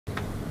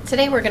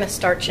Today we're going to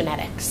start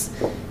genetics.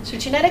 So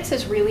genetics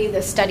is really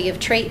the study of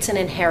traits and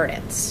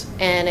inheritance.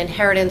 And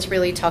inheritance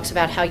really talks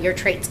about how your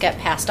traits get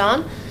passed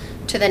on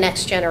to the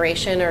next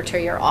generation or to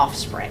your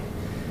offspring.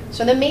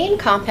 So the main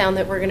compound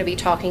that we're going to be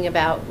talking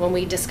about when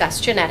we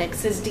discuss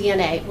genetics is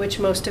DNA, which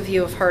most of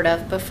you have heard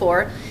of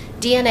before.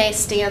 DNA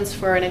stands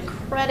for an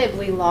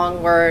incredibly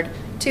long word,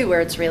 two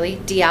words really,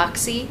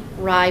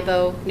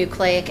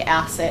 deoxyribonucleic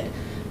acid.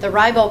 The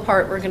ribo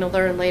part we're going to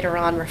learn later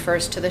on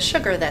refers to the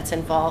sugar that's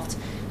involved.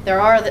 There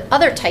are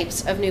other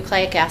types of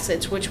nucleic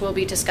acids which we'll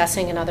be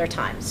discussing in other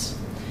times.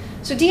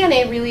 So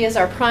DNA really is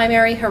our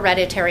primary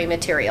hereditary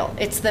material.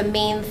 It's the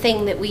main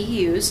thing that we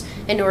use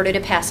in order to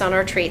pass on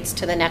our traits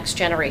to the next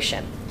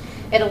generation.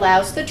 It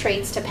allows the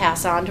traits to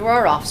pass on to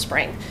our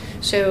offspring.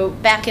 So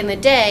back in the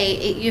day,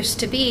 it used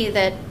to be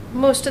that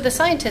most of the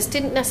scientists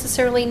didn't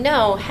necessarily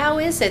know how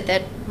is it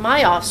that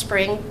my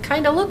offspring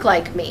kind of look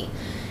like me.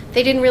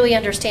 They didn't really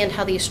understand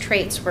how these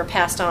traits were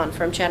passed on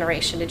from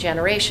generation to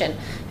generation.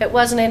 It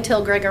wasn't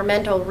until Gregor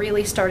Mendel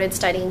really started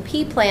studying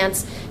pea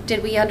plants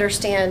did we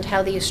understand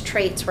how these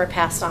traits were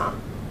passed on.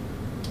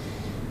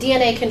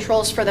 DNA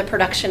controls for the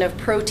production of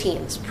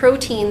proteins.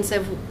 Proteins,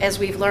 as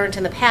we've learned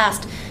in the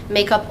past,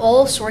 make up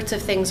all sorts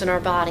of things in our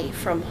body,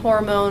 from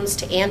hormones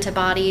to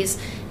antibodies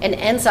and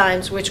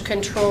enzymes, which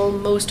control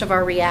most of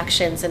our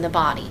reactions in the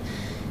body.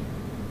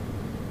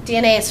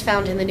 DNA is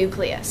found in the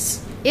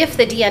nucleus. If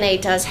the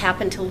DNA does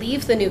happen to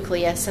leave the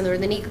nucleus and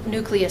the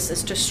nucleus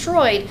is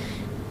destroyed,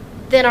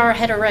 then our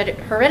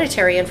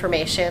hereditary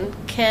information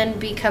can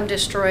become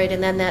destroyed,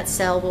 and then that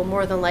cell will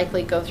more than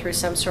likely go through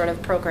some sort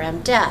of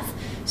programmed death.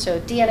 So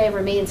DNA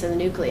remains in the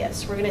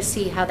nucleus. We're going to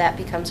see how that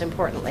becomes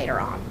important later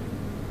on.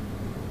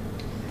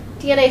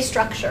 DNA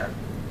structure.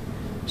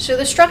 So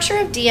the structure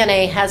of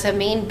DNA has a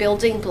main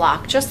building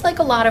block, just like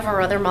a lot of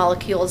our other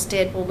molecules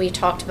did when we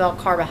talked about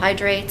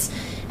carbohydrates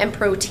and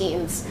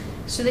proteins.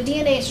 So the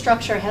DNA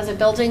structure has a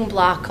building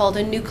block called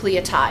a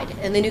nucleotide,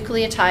 and the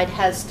nucleotide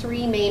has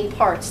three main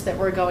parts that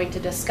we're going to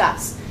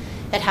discuss.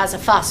 It has a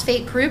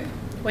phosphate group,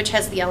 which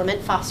has the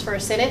element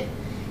phosphorus in it.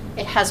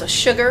 It has a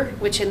sugar,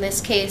 which in this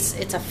case,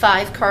 it's a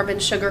 5-carbon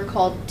sugar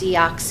called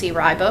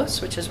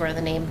deoxyribose, which is where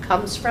the name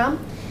comes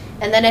from.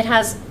 And then it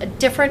has a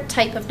different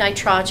type of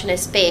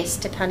nitrogenous base,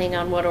 depending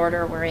on what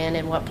order we're in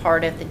and what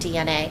part of the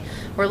DNA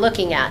we're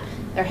looking at.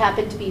 There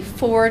happen to be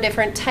 4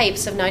 different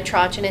types of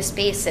nitrogenous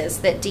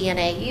bases that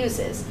DNA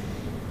uses.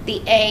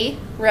 The A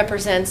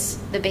represents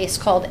the base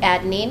called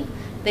adenine,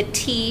 the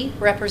T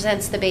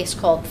represents the base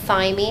called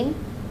thymine,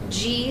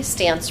 G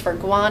stands for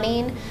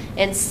guanine,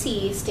 and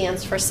C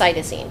stands for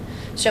cytosine.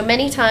 So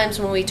many times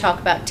when we talk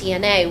about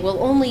DNA,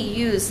 we'll only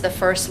use the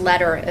first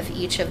letter of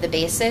each of the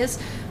bases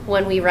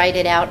when we write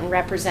it out and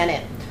represent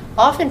it.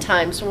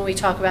 Oftentimes when we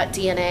talk about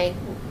DNA,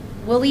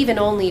 we'll even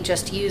only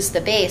just use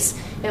the base,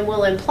 and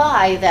we'll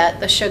imply that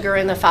the sugar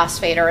and the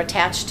phosphate are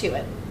attached to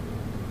it.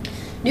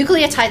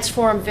 Nucleotides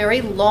form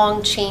very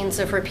long chains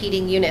of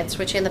repeating units,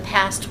 which in the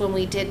past, when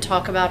we did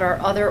talk about our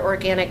other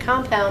organic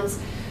compounds,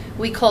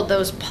 we called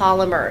those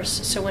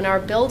polymers. So when our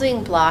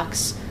building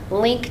blocks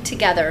link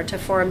together to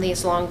form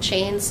these long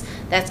chains,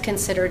 that's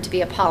considered to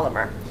be a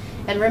polymer.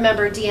 And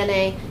remember,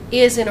 DNA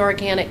is an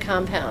organic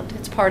compound.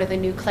 It's part of the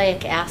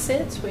nucleic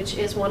acids, which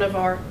is one of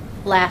our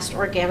last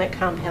organic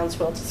compounds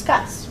we'll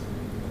discuss.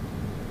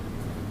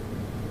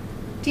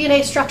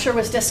 DNA structure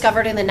was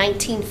discovered in the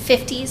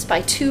 1950s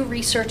by 2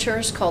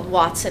 researchers called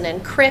Watson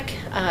and Crick.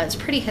 It's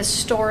pretty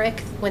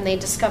historic when they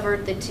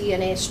discovered the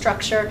DNA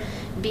structure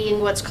being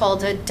what's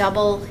called a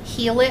double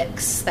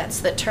helix.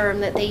 That's the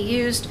term that they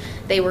used.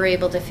 They were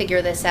able to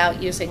figure this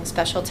out using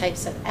special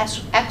types of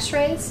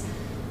X-rays.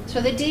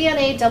 So the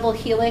DNA double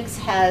helix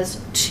has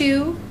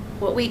 2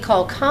 what we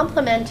call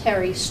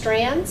complementary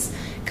strands.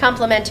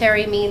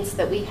 Complementary means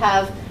that we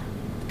have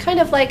kind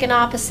of like an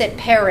opposite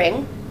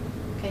pairing.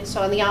 Okay,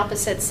 so on the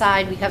opposite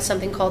side we have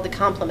something called the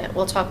complement.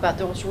 We'll talk about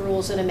those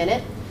rules in a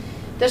minute.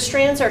 The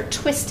strands are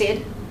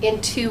twisted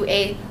into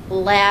a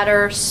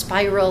ladder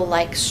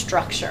spiral-like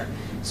structure.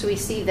 So we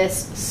see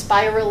this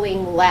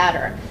spiraling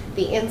ladder.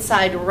 The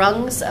inside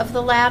rungs of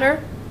the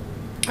ladder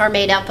are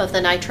made up of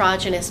the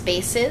nitrogenous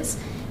bases,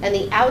 and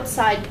the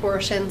outside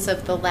portions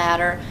of the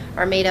ladder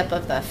are made up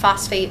of the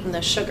phosphate and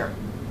the sugar.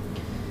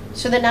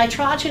 So the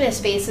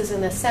nitrogenous bases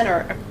in the center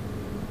are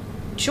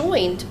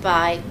joined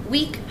by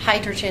weak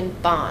hydrogen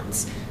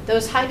bonds.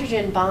 Those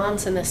hydrogen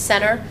bonds in the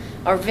center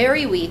are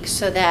very weak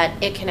so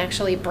that it can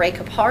actually break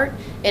apart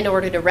in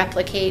order to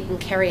replicate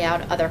and carry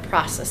out other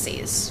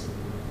processes.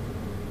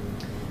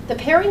 The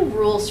pairing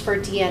rules for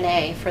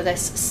DNA for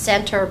this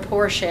center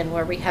portion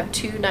where we have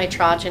 2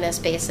 nitrogenous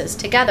bases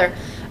together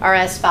are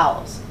as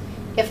follows.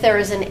 If there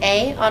is an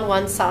A on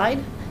one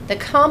side, the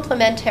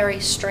complementary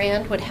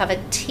strand would have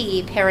a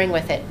T pairing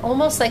with it,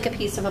 almost like a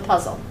piece of a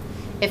puzzle.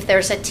 If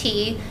there's a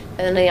T,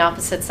 then the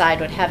opposite side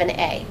would have an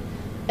A.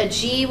 A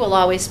G will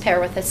always pair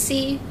with a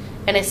C,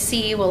 and a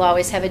C will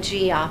always have a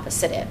G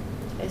opposite it.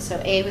 Okay,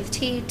 so A with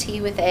T,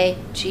 T with A,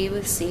 G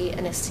with C,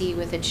 and a C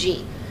with a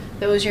G.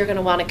 Those you're going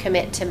to want to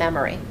commit to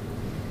memory.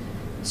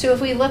 So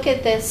if we look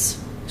at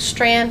this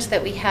strand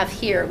that we have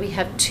here, we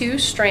have two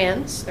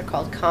strands. They're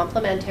called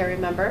complementary,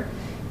 remember?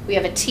 We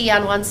have a T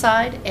on one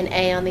side, an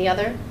A on the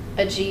other,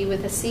 a G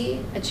with a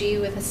C, a G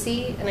with a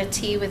C, and a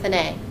T with an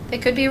A. They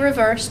could be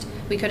reversed.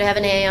 We could have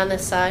an A on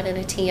this side and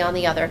a T on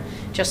the other.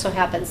 Just so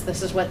happens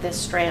this is what this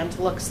strand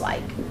looks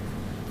like.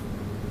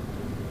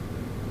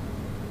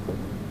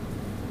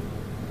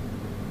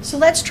 So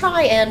let's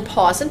try and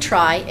pause and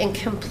try and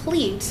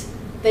complete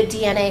the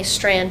DNA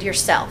strand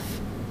yourself.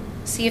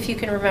 See if you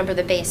can remember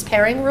the base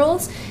pairing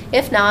rules.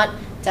 If not,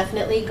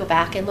 definitely go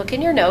back and look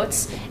in your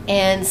notes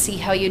and see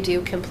how you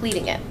do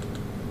completing it.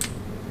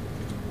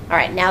 All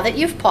right, now that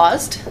you've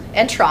paused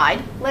and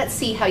tried, let's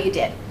see how you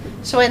did.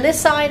 So on this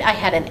side, I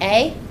had an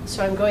A,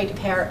 so I'm going to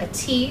pair a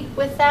T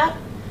with that.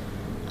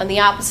 On the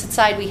opposite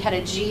side, we had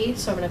a G,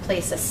 so I'm going to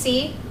place a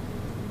C.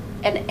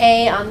 An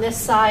A on this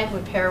side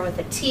would pair with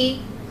a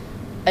T,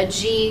 a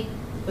G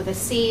with a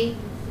C,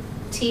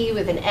 T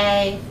with an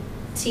A,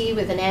 T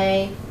with an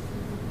A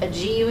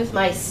G with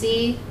my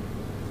C,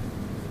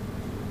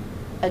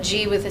 a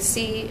G with a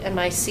C, and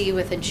my C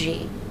with a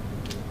G.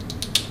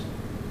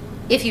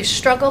 If you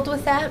struggled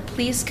with that,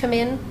 please come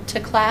in to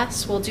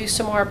class. We'll do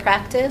some more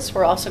practice.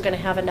 We're also going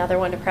to have another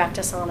one to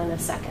practice on in a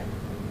second.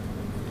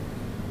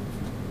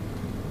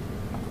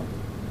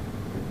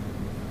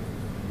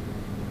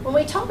 When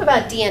we talk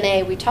about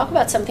DNA, we talk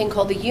about something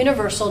called the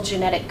universal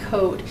genetic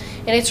code,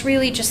 and it's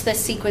really just the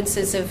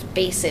sequences of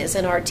bases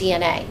in our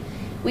DNA.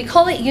 We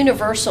call it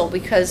universal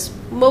because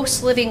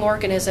most living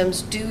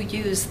organisms do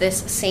use this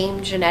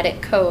same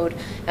genetic code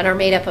and are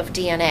made up of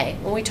DNA.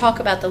 When we talk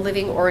about the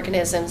living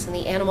organisms in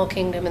the animal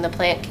kingdom and the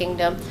plant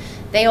kingdom,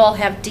 they all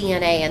have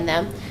DNA in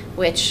them,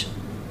 which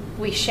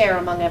we share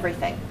among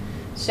everything.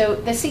 So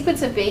the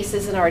sequence of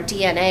bases in our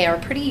DNA are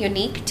pretty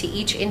unique to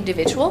each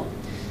individual.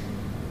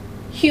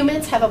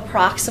 Humans have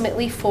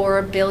approximately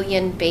 4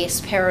 billion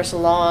base pairs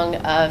long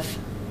of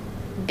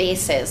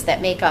bases that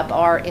make up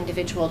our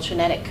individual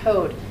genetic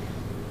code.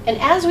 And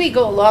as we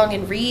go along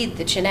and read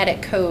the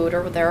genetic code,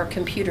 or there are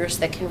computers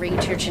that can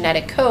read your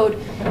genetic code,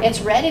 it's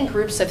read in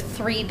groups of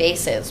 3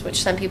 bases,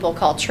 which some people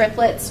call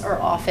triplets,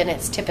 or often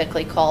it's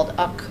typically called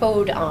a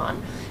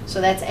codon. So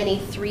that's any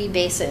 3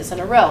 bases in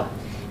a row.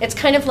 It's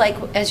kind of like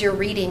as you're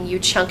reading, you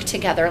chunk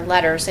together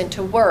letters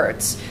into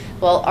words.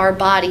 Well, our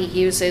body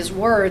uses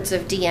words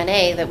of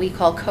DNA that we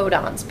call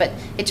codons, but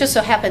it just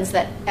so happens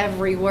that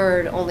every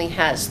word only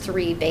has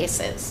 3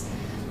 bases.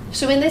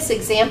 So in this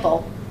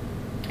example,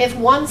 if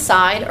one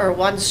side or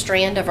one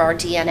strand of our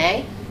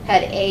DNA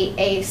had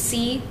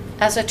AAC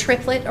as a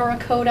triplet or a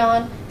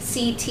codon,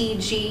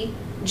 CTG,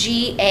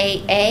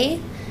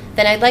 GAA,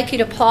 then I'd like you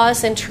to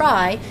pause and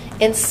try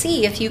and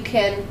see if you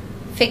can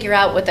figure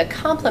out what the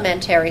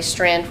complementary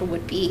strand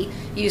would be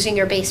using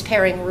your base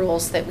pairing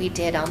rules that we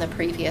did on the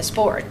previous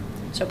board.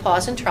 So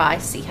pause and try,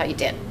 see how you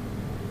did.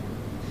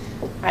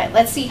 All right,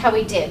 let's see how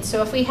we did.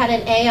 So if we had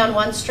an A on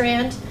one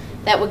strand,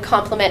 that would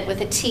complement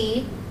with a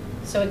T.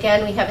 So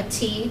again, we have a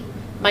T.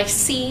 My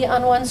C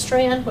on one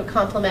strand would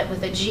complement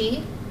with a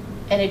G,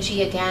 and a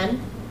G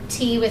again,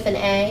 T with an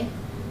A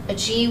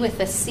G with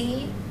a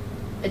C,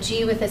 a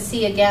G with a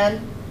C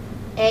again,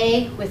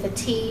 A with a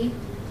T,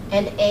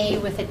 and A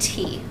with a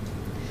T.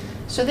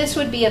 So this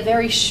would be a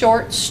very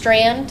short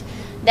strand.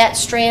 That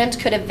strand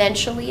could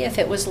eventually, if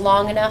it was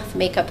long enough,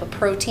 make up a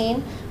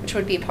protein, which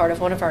would be part of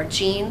one of our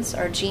genes.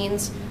 Our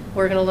genes,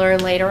 we're going to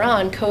learn later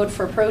on, code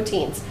for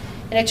proteins.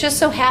 And it just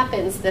so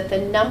happens that the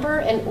number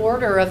and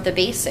order of the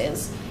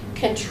bases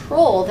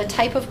control the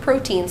type of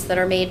proteins that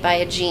are made by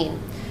a gene.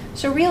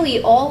 So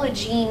really all a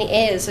gene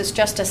is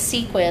just a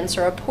sequence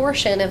or a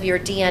portion of your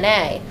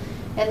DNA,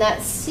 and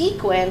that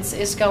sequence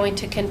is going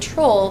to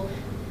control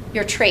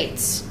your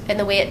traits, and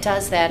the way it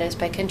does that is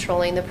by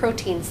controlling the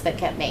proteins that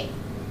get made.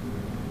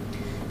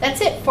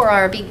 That's it for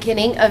our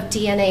beginning of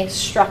DNA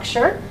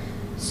structure.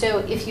 So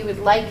if you would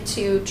like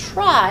to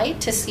try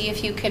to see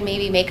if you can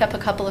maybe make up a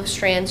couple of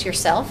strands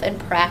yourself and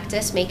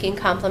practice making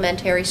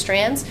complementary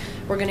strands,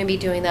 we're going to be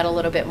doing that a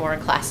little bit more in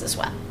class as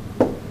well.